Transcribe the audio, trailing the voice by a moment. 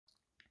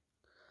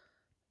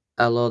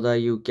Hello there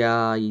you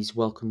guys,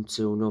 welcome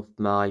to one of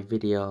my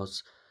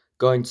videos.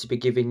 Going to be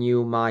giving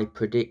you my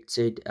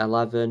predicted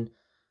 11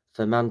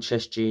 for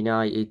Manchester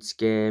United's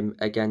game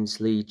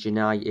against Leeds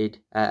United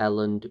at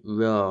Elland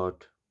Road.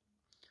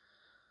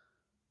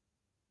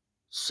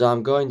 So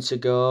I'm going to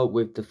go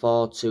with the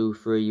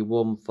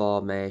 4-2-3-1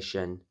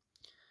 formation.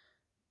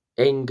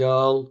 In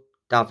goal,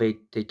 David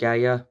De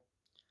Gea.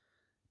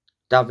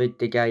 David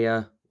De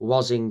Gea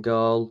was in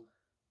goal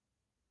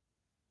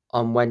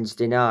on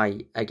Wednesday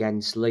night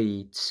against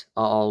Leeds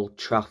at Old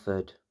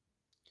Trafford.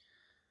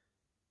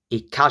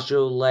 He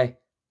casually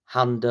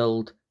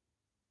handled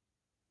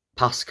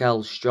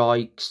Pascal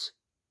Struijk's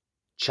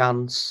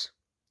chance,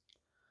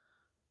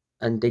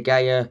 and De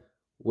Gea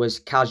was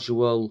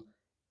casual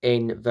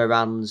in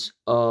Varane's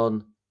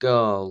own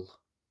goal.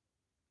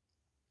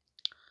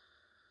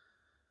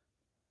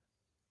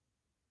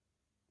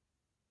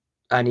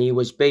 And he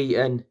was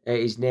beaten at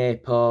his near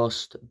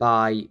post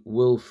by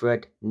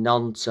Wilfred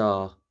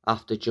Gnonto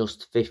after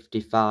just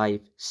 55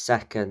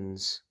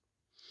 seconds.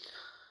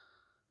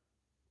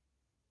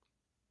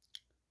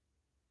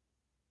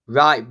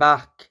 Right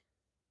back,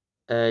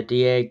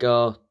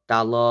 Diego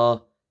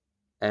Dalot,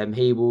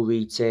 he will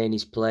retain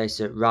his place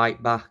at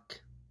right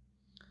back.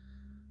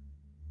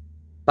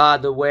 By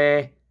the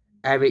way,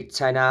 Erik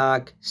ten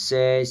Hag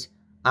says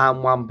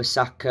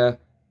Wan-Bissaka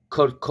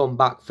could come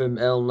back from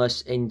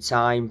illness in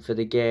time for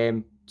the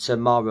game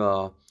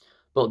tomorrow.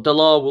 But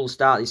Dalot will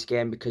start this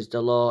game because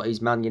Dalot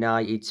is Man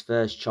United's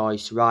first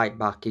choice right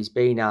back. He's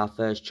been our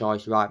first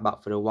choice right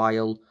back for a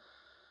while.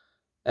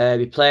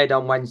 He played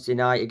on Wednesday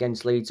night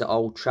against Leeds at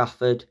Old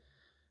Trafford.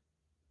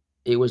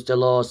 It was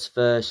Dalot's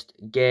first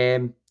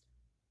game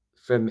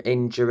from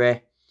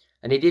injury,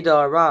 and he did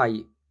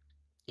alright.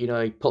 You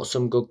know, he put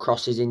some good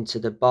crosses into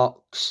the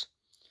box.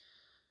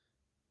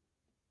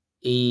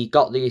 He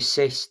got the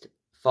assist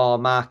for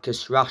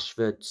Marcus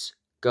Rashford's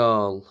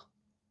goal.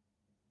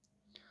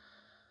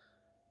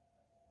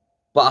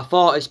 But I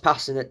thought his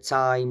passing at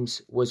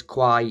times was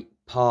quite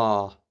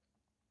poor.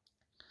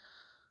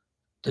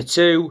 The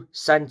two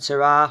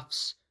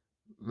centre-halves,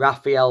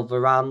 Raphael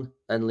Varane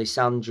and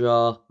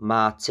Lisandro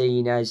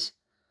Martinez.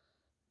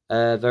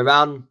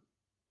 Varane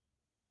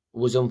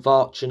was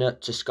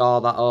unfortunate to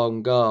score that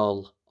own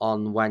goal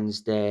on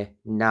Wednesday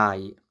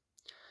night.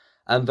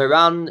 And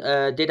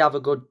Varane did have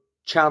a good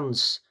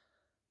chance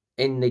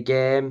in the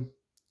game,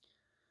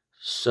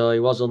 so he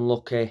was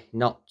unlucky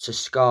not to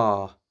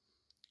score.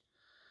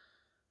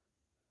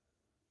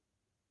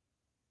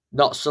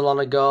 Not so long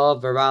ago,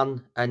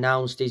 Varane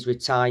announced his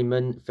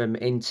retirement from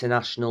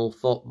international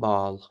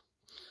football.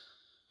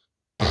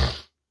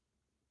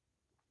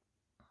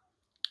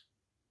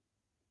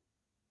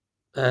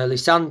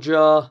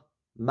 Lisandro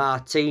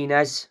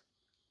Martinez,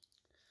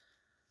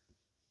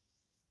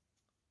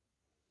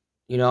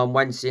 you know, on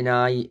Wednesday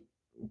night,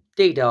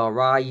 did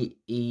alright.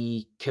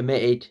 He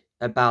committed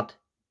a bad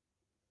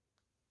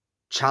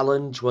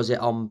challenge, was it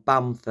on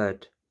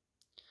Bamford?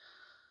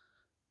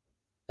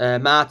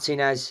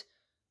 Martinez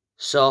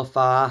so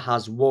far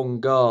has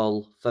one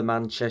goal for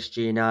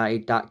Manchester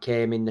United. That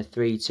came in the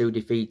 3-2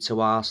 defeat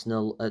to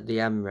Arsenal at the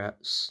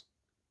Emirates.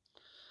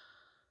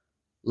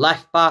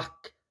 Left back,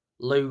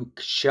 Luke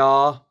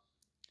Shaw.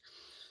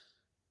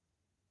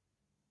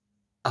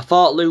 I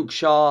thought Luke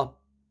Shaw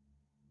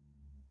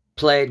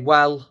played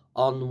well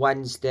on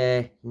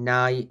Wednesday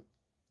night.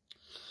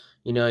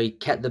 You know, he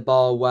kept the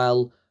ball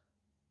well,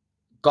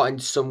 got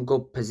into some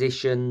good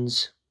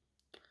positions.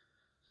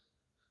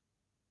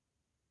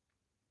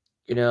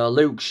 You know,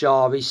 Luke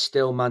Shaw is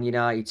still Man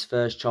United's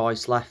first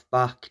choice left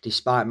back,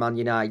 despite Man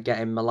United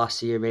getting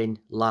Malacia in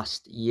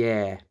last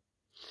year.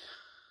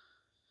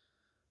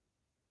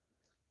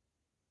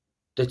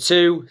 The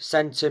two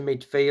centre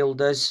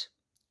midfielders,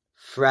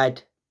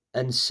 Fred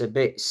and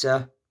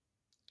Sabitzer.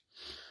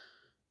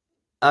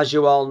 As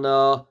you all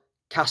know,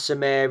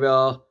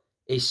 Casemiro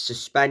is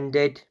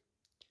suspended.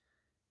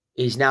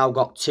 He's now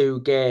got 2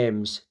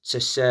 games to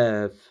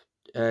serve.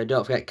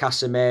 Don't forget,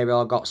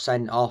 Casemiro got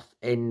sent off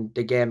in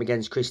the game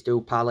against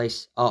Crystal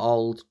Palace at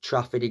Old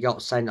Trafford. He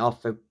got sent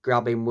off for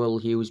grabbing Will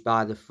Hughes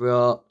by the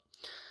throat.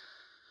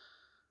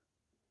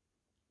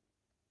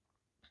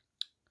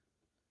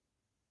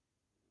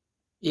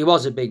 He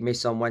was a big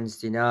miss on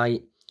Wednesday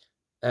night.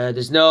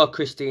 There's no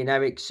Christian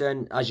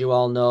Eriksen. As you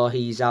all know,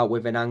 he's out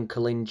with an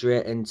ankle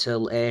injury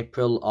until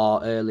April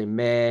or early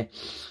May.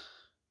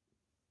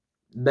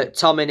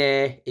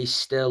 McTominay is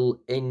still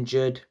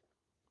injured.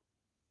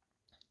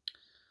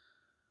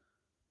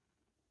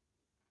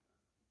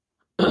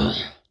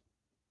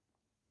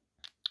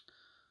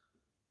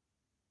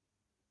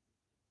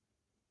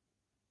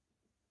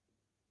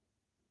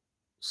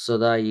 So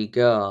there you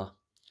go.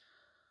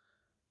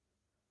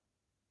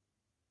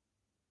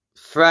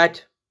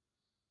 Fred,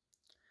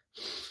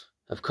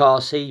 of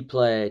course, he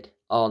played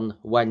on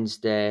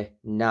Wednesday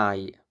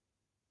night.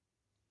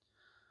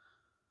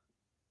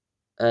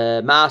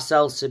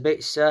 Marcel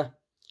Sabitzer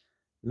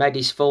made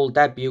his full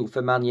debut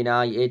for Man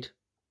United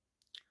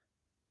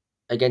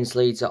against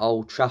Leeds at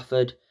Old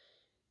Trafford.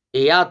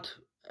 He had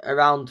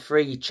around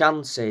 3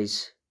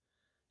 chances,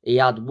 he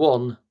had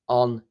 1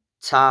 on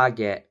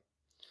target.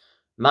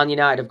 Man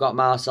United have got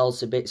Marcel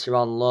Sabitzer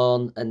on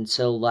loan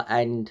until the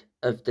end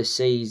of the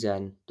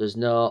season. There's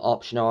no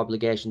option or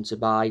obligation to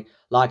buy.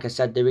 Like I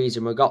said, the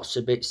reason we got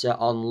Sabitzer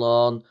on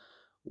loan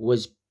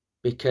was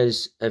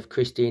because of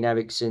Christian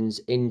Eriksen's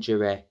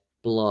injury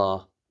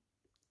blow.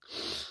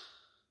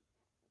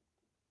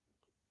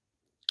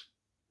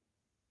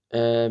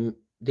 The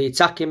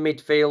attacking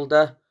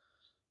midfielder,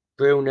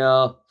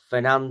 Bruno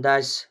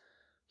Fernandes.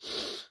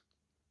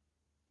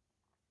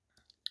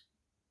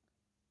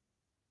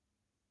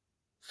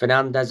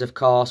 Fernandes, of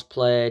course,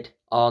 played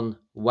on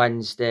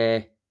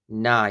Wednesday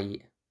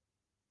night.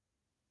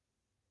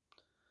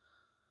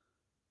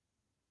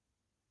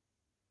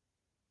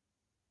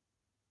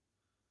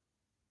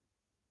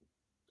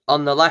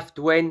 On the left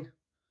wing,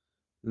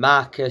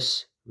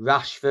 Marcus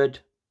Rashford.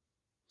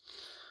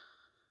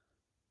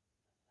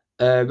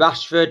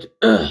 Rashford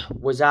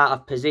was out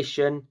of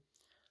position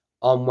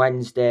on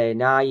Wednesday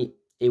night.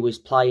 He was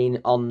playing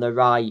on the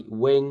right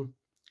wing.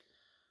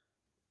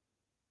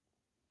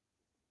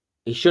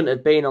 He shouldn't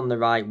have been on the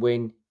right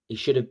wing. He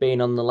should have been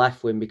on the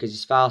left wing because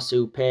he's far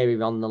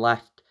superior on the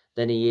left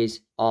than he is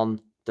on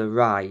the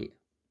right.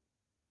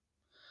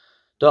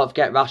 Don't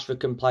forget Rashford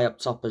can play up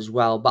top as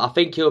well. But I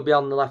think he'll be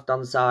on the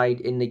left-hand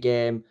side in the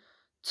game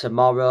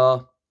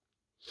tomorrow.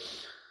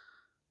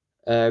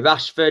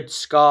 Rashford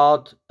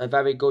scored a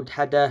very good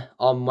header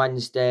on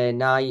Wednesday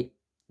night.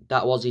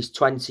 That was his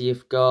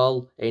 20th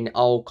goal in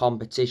all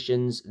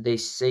competitions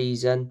this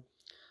season.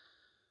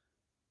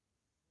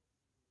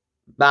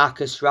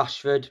 Marcus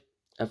Rashford,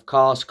 of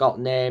course, got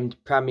named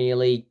Premier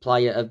League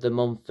Player of the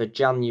Month for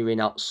January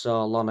not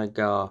so long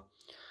ago.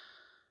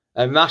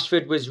 And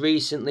Rashford was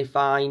recently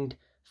fined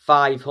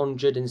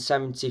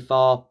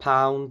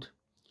 £574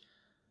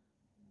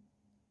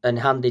 and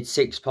handed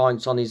 6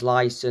 points on his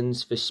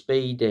licence for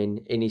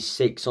speeding in his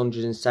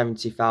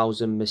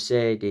 670,000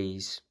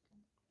 Mercedes.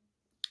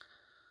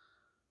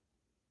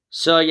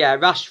 So yeah,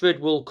 Rashford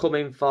will come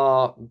in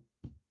for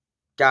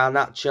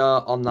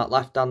Garnacho on that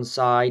left-hand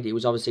side. It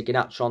was obviously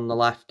Garnacho on the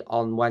left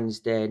on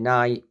Wednesday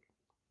night.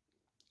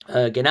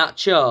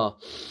 Garnacho,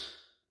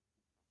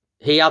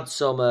 he had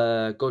some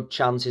good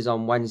chances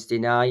on Wednesday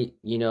night.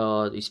 You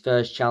know, his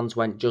first chance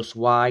went just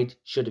wide.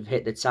 Should have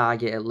hit the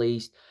target at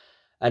least.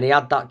 And he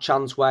had that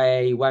chance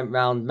where he went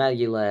round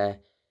Melee.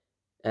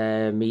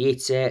 He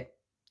hit it.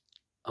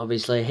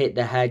 Obviously hit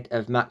the head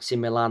of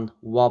Maximilian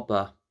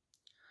Wobber.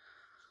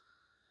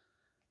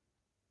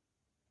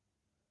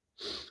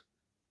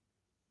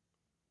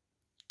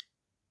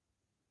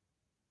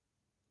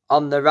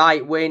 On the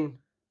right wing,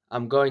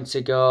 I'm going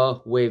to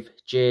go with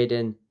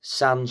Jadon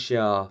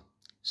Sancho.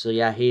 So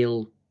yeah,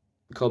 he'll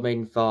come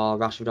in for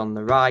Rashford on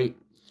the right.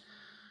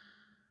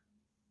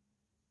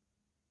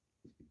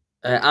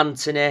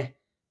 Anthony,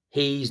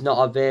 he's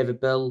not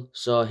available,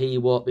 so he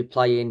won't be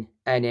playing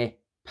any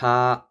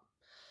part.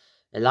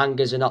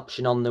 Elanga's an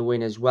option on the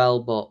wing as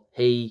well, but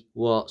he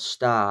won't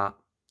start.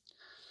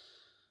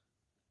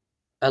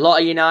 A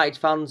lot of United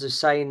fans are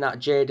saying that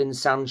Jadon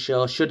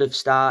Sancho should have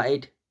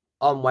started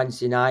on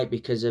Wednesday night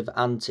because of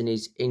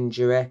Anthony's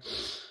injury.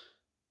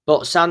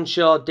 But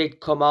Sancho did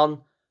come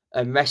on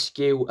and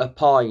rescue a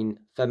point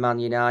for Man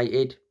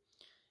United.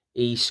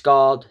 He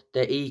scored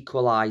the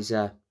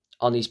equaliser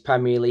on his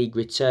Premier League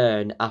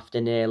return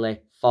after nearly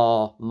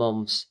 4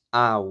 months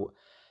out.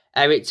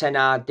 Erik ten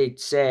Hag did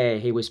say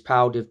he was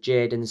proud of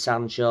Jadon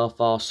Sancho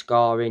for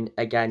scoring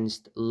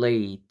against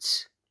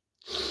Leeds.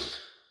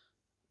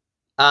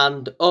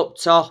 And up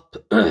top,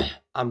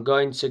 I'm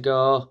going to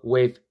go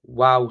with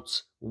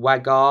Wout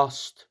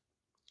Weghorst.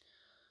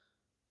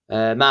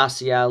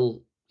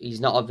 Martial,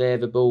 he's not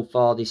available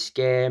for this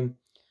game.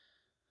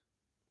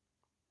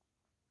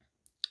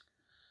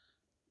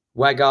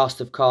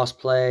 Weghorst, of course,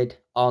 played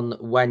on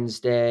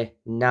Wednesday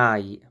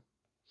night.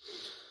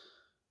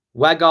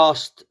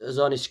 Weghorst has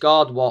only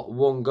scored,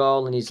 1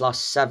 goal in his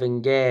last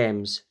 7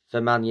 games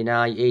for Man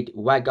United.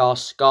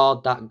 Weghorst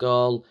scored that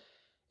goal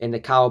in the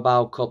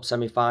Carabao Cup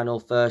semi-final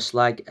first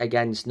leg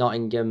against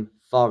Nottingham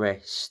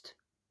Forest.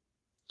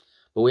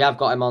 But we have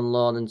got him on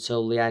loan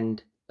until the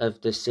end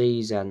of the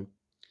season.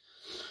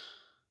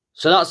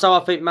 So that's how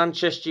I think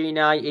Manchester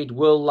United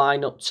will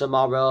line up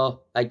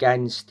tomorrow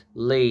against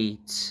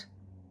Leeds.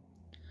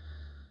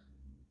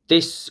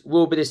 This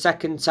will be the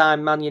second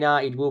time Man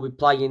United will be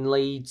playing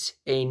Leeds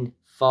in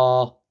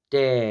 4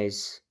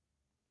 days.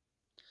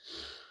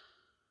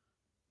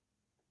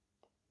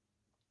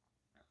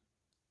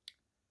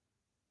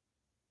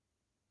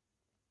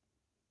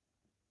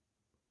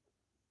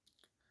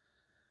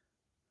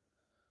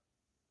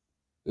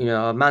 You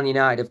know, Man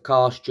United, of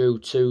course, drew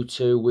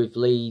 2-2 with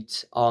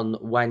Leeds on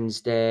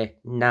Wednesday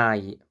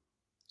night.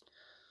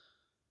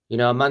 You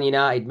know, Man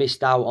United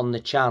missed out on the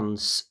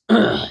chance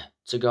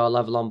to go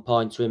level on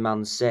points with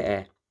Man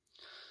City.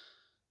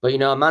 But, you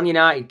know, Man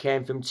United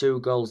came from 2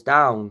 goals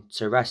down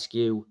to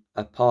rescue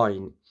a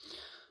point.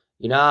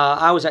 You know,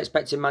 I was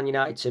expecting Man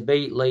United to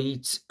beat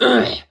Leeds,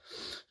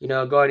 you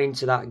know, going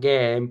into that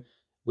game.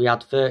 we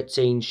had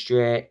 13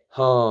 straight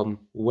home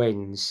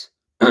wins.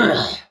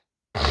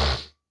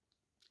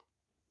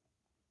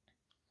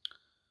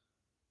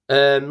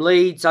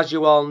 Leeds, as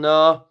you all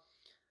know,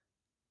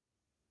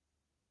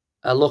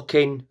 are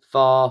looking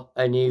for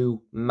a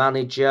new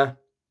manager.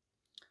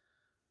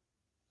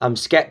 I'm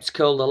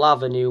sceptical they'll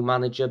have a new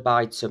manager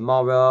by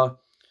tomorrow.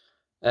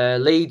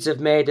 Leeds have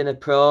made an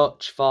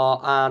approach for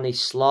Arne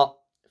Slot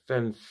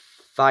from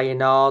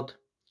Feyenoord.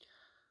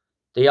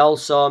 They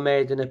also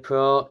made an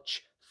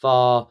approach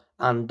for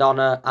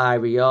Andona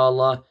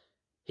Iraola.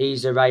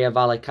 He's a Rayo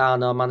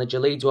Vallecano manager.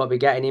 Leeds won't be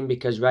getting him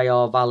because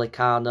Rayo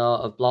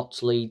Vallecano have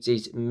blocked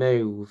Leeds'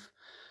 move.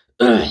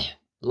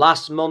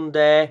 Last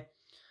Monday,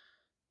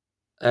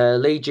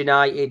 Leeds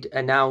United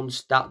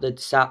announced that they'd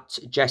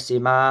sacked Jesse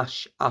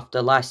Marsh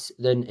after less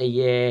than a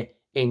year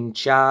in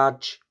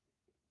charge.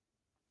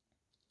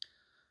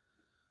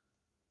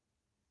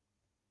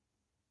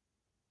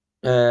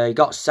 He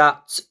got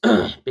sacked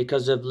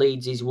because of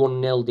Leeds'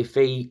 1-0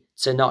 defeat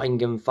to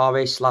Nottingham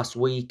Forest last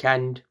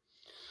weekend.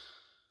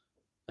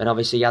 And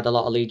obviously you had a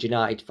lot of Leeds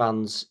United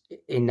fans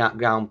in that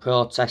ground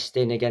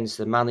protesting against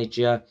the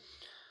manager.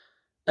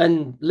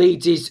 And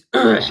Leeds'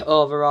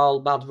 overall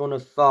bad run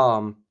of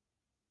form.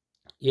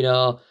 You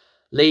know,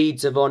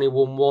 Leeds have only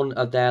won 1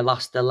 of their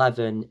last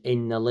 11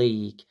 in the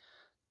league.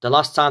 The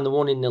last time they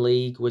won in the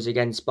league was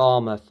against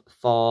Bournemouth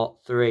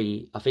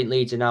 4-3. I think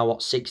Leeds are now,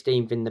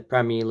 16th in the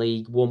Premier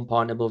League, 1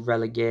 point above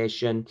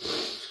relegation.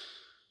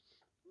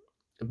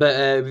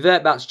 But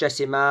revert back to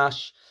Jesse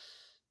Marsh.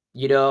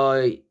 You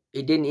know,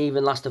 he didn't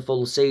even last a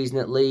full season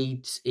at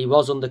Leeds. He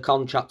was under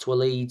contract with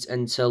Leeds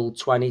until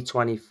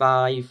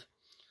 2025.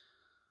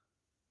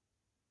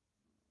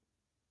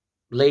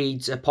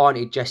 Leeds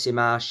appointed Jesse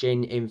Marsh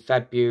in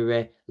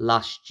February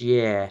last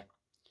year.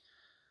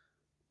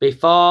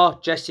 Before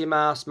Jesse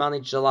Marsh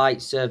managed the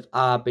likes of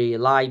RB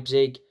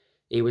Leipzig,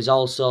 he was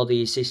also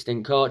the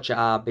assistant coach at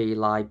RB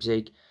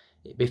Leipzig.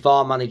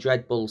 Before managed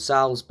Red Bull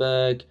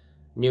Salzburg,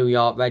 New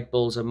York Red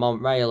Bulls and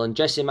Montreal. And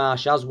Jesse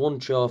Marsh has won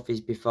trophies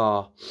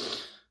before.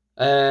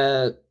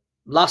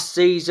 Last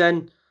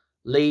season,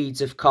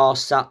 Leeds, of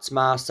course, sacked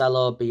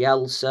Marcelo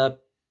Bielsa.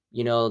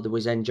 You know, they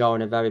was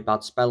enjoying a very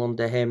bad spell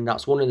under him.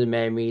 That's one of the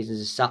main reasons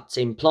they sacked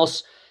him.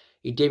 Plus,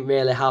 he didn't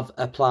really have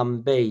a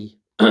plan B.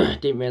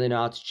 Didn't really know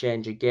how to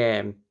change a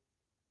game.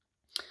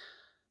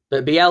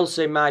 But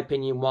Bielsa, in my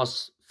opinion,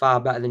 was far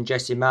better than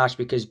Jesse Marsh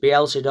because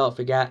Bielsa, don't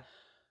forget,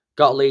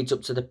 got Leeds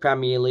up to the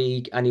Premier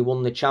League and he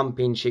won the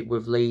Championship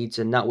with Leeds,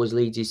 and that was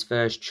Leeds'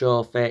 first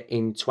trophy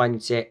in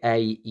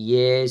 28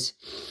 years.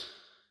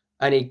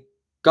 And he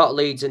got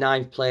Leeds a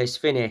 9th place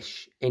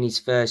finish in his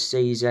first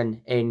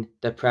season in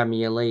the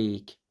Premier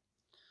League.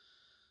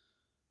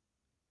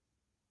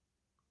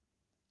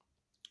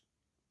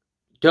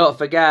 Don't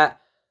forget,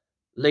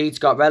 Leeds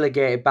got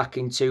relegated back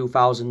in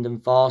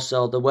 2004,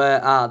 so they were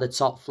out of the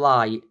top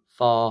flight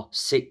for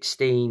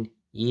 16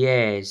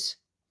 years.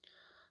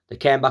 They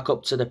came back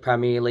up to the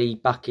Premier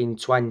League back in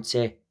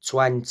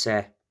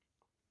 2020.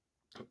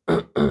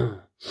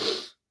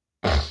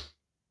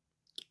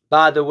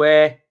 By the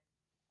way,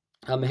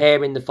 I'm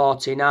hearing the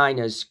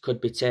 49ers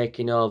could be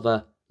taking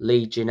over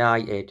Leeds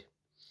United.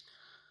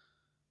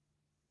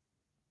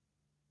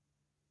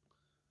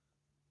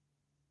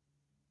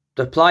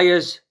 The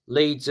players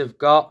Leeds have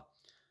got,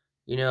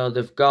 you know,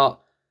 they've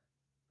got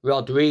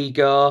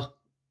Rodrigo.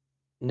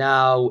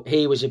 Now,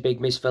 he was a big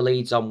miss for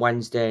Leeds on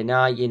Wednesday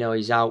night. You know,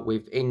 he's out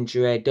with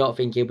injury. Don't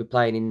think he'll be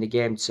playing in the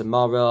game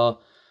tomorrow.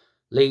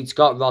 Leeds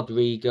got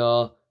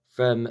Rodrigo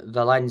from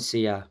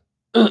Valencia.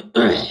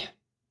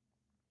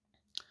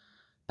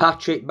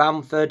 Patrick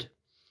Bamford.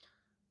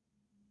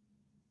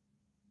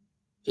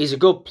 He's a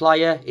good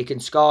player. He can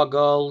score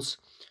goals.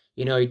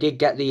 You know, he did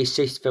get the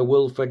assist for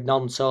Wilfred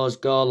Gnonto's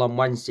goal on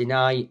Wednesday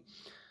night.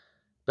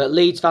 But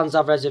Leeds fans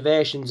have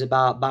reservations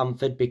about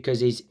Bamford because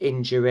he's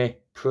injury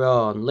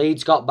prone.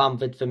 Leeds got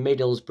Bamford for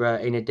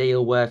Middlesbrough in a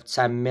deal worth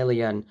 10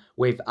 million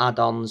with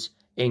add-ons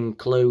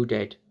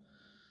included.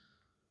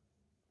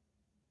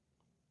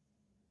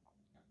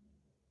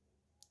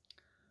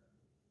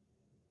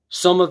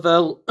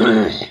 Somerville,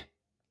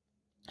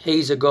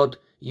 he's a good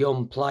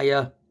young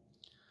player.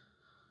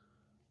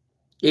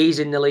 He's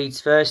in the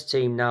Leeds first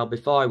team now.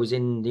 Before he was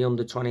in the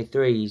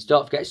under-23s.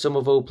 Don't forget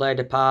Somerville played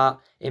a part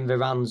in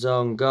Varane's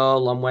own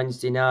goal on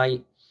Wednesday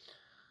night.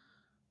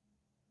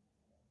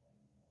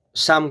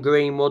 Sam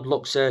Greenwood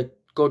looks a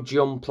good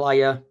young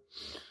player.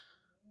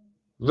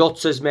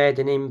 Rutter's made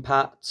an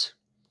impact.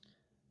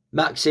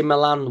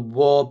 Maximilian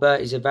Warber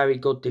is a very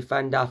good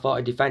defender. I thought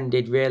he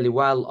defended really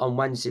well on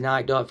Wednesday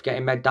night. Don't forget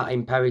he made that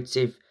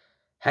imperative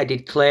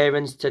headed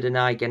clearance to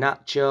deny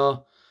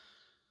Garnacho.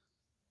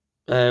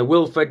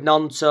 Wilfred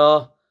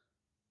Gnonto,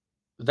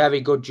 very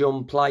good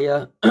young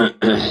player.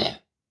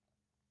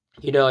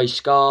 You know, he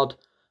scored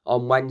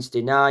on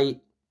Wednesday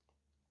night.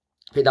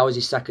 I think that was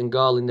his second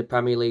goal in the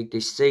Premier League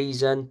this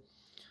season.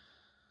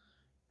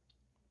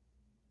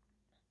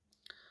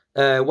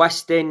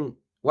 Weston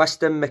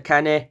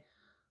McKennie.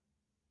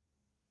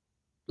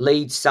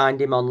 Leeds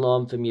signed him on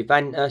loan from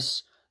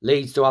Juventus.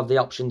 Leeds do have the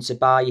option to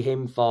buy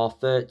him for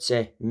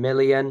 30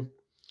 million.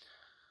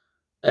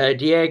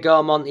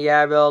 Diego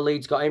Monteiro,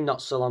 Leeds got him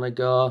not so long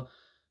ago.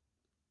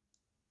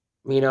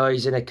 You know,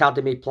 he's an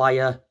academy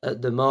player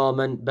at the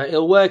moment, but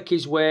he'll work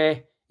his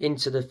way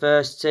into the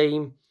first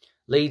team.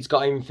 Leeds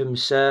got him from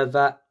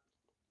Servette.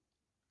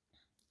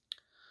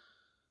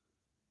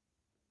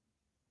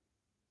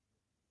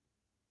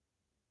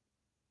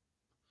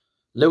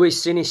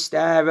 Luis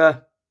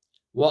Sinisterra,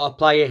 what a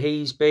player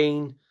he's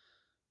been.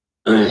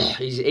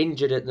 He's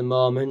injured at the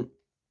moment.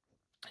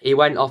 He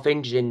went off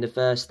injured in the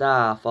first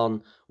half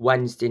on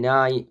Wednesday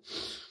night.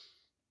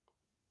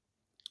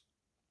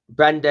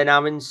 Brendan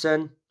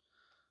Aronson,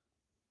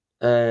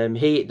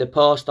 he hit the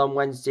post on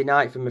Wednesday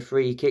night from a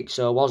free kick,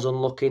 so was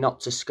unlucky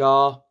not to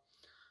score.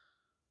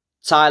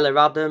 Tyler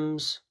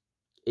Adams,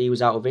 he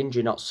was out of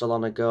injury not so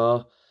long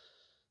ago.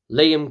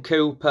 Liam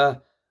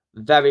Cooper,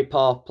 very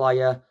poor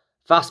player.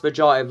 Vast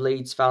majority of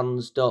Leeds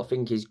fans don't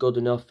think he's good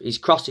enough. His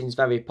crossing's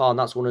very poor, and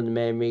that's one of the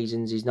main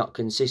reasons he's not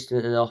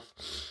consistent enough.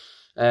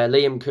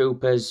 Liam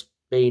Cooper's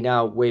been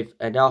out with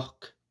a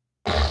knock.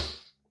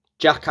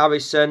 Jack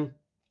Harrison,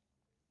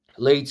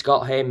 Leeds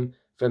got him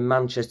from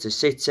Manchester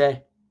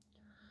City.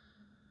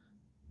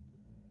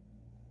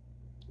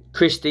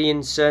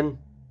 Christiansen,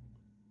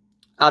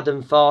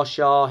 Adam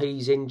Forshaw,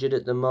 he's injured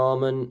at the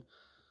moment.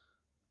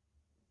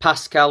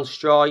 Pascal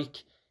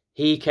Struijk,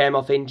 he came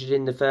off injured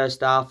in the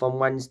first half on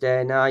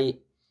Wednesday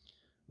night.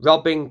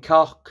 Robin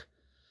Koch,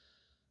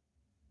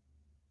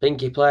 I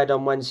think he played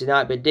on Wednesday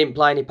night, but didn't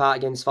play any part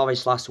against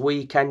Forest last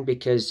weekend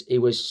because he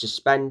was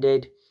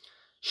suspended.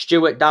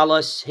 Stuart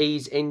Dallas,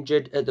 he's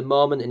injured at the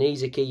moment and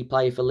he's a key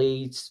player for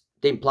Leeds.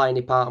 Didn't play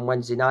any part on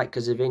Wednesday night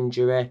because of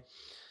injury.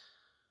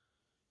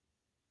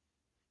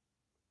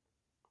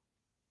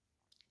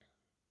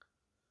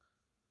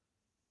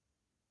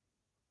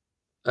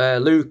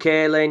 Luke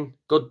Ayling,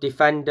 good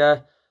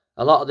defender.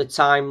 A lot of the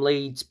time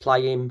Leeds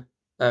play him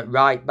at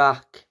right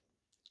back.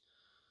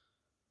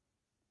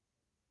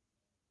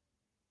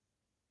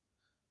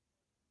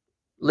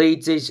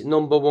 Leeds'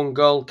 #1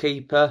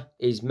 goalkeeper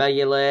is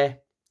Melee.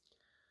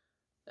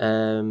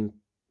 To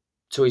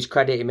his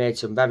credit, he made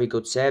some very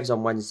good saves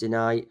on Wednesday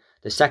night.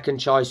 The second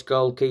choice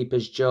goalkeeper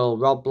is Joel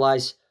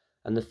Robles,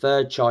 and the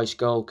third choice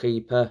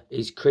goalkeeper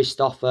is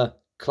Christopher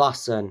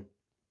Klassen.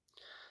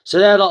 So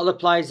they're a lot of the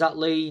players that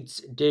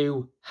Leeds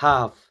do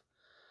have.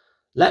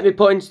 Let me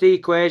put into the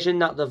equation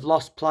that they've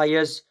lost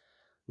players.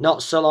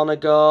 Not so long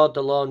ago,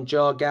 the loan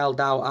Joe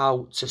Geldow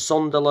out to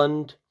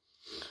Sunderland.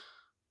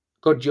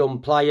 Good young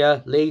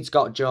player. Leeds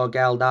got Joe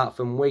Geldow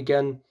from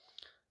Wigan.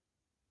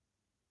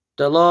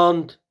 They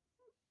loaned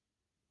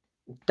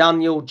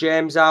Daniel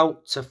James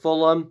out to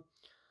Fulham.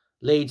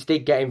 Leeds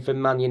did get him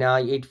from Man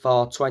United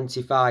for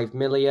 25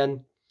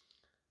 million.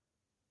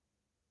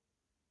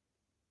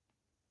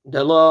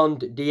 They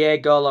loaned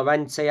Diego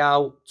Llorente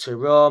out to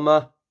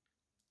Roma.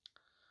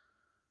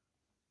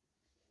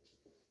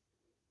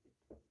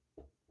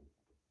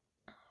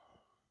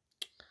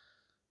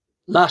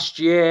 Last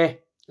year,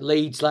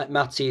 Leeds let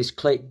Matthias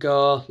Klich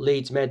go.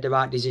 Leeds made the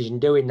right decision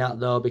doing that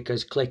though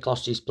because Klich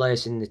lost his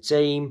place in the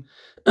team.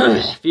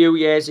 A few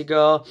years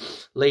ago,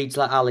 Leeds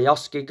let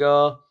Alioski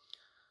go.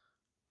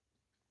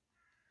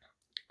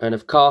 And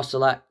of course, they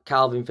let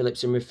Calvin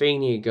Phillips and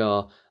Rafinha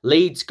go.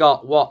 Leeds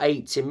got,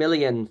 80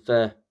 million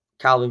for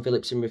Calvin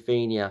Phillips and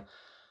Rafinha.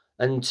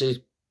 And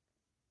to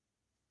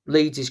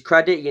Leeds'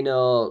 credit, you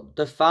know,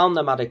 they found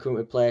them adequate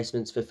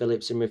replacements for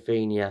Phillips and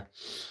Rafinha.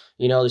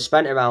 You know, they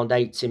spent around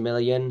 80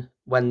 million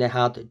when they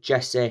had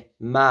Jesse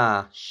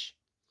Marsh.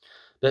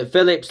 But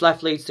Phillips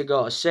left Leeds to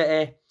go to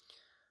City.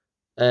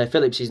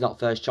 Phillips is not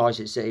first choice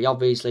at City.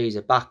 Obviously, he's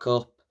a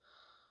backup.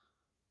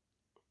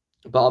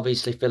 But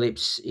obviously,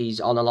 Phillips, he's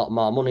on a lot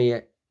more money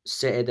at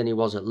City than he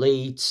was at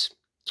Leeds.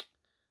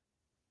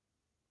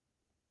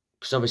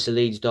 Because obviously,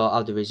 Leeds don't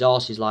have the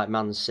resources like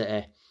Man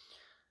City.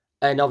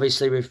 And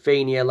obviously,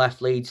 Rafinha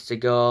left Leeds to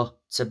go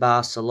to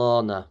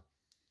Barcelona.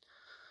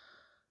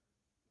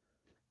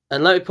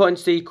 And let me put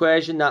into the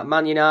equation that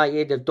Man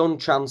United have done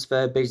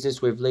transfer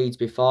business with Leeds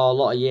before. A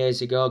lot of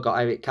years ago, got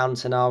Eric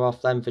Cantona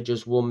off them for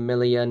just 1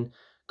 million.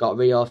 Got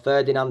Rio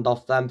Ferdinand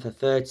off them for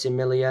 30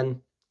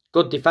 million.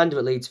 Good defender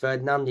at Leeds,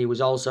 Ferdinand. He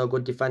was also a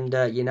good defender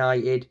at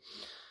United.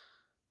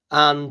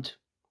 And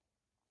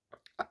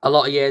a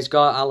lot of years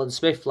ago, Alan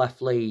Smith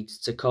left Leeds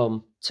to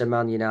come to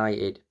Man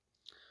United.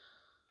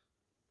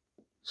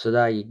 So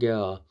there you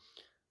go.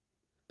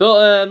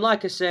 But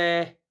like I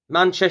say,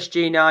 Manchester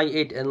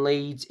United and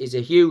Leeds is a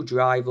huge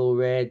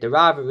rivalry. The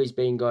rivalry's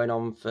been going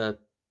on for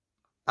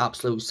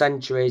absolute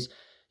centuries.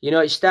 You know,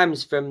 it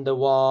stems from the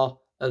War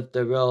of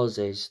the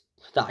Roses.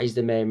 That is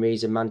the main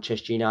reason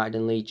Manchester United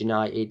and Leeds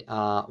United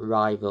are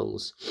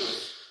rivals.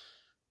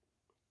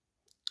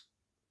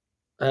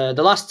 The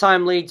last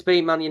time Leeds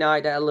beat Man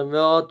United at Ellen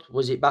Road,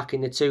 was it back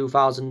in the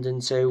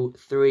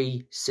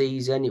 2002-03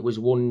 season? It was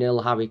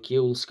 1-0, Harry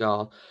Kewell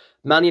scored.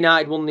 Man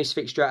United won this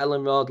fixture at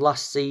Ellen Road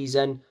last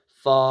season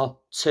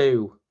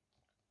 4-2.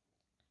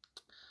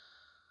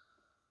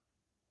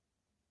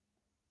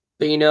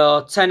 But you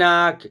know, Ten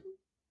Hag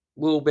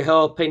we'll be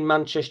hoping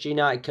Manchester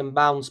United can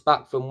bounce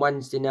back from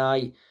Wednesday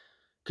night.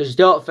 Because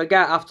don't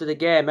forget, after the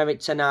game, Erik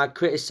ten Hag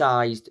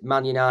criticised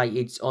Man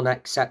United's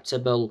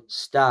unacceptable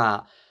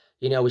start.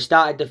 You know, we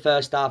started the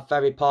first half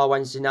very poor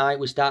Wednesday night.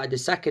 We started the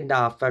second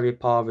half very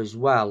poor as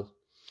well.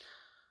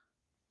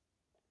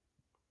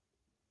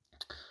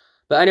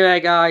 But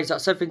anyway, guys,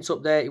 that's everything to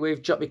update you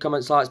with. Drop your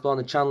comments, likes below on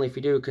the channel if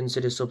you do.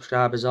 Consider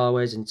subscribe as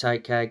always. And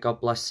take care. God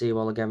bless. See you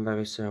all again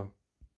very soon.